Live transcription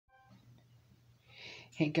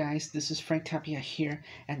Hey guys, this is Frank Tapia here,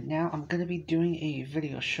 and now I'm going to be doing a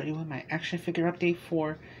video showing you my action figure update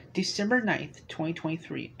for December 9th,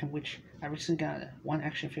 2023, in which I recently got one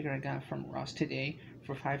action figure I got from Ross today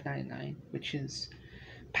for $5.99, which is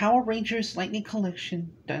Power Rangers Lightning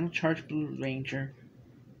Collection Dino Charge Blue Ranger,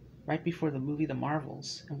 right before the movie The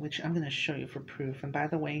Marvels, in which I'm going to show you for proof. And by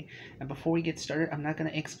the way, and before we get started, I'm not going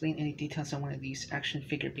to explain any details on one of these action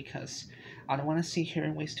figure because I don't want to sit here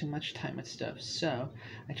and waste too much time with stuff. So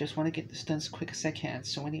I just want to get this done as quick as I can.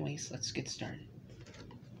 So anyways, let's get started.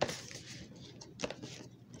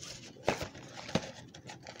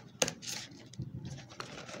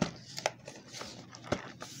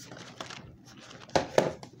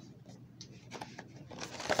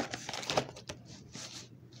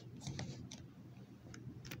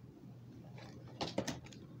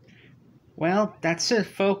 Well, that's it,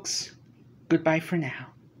 folks. Goodbye for now.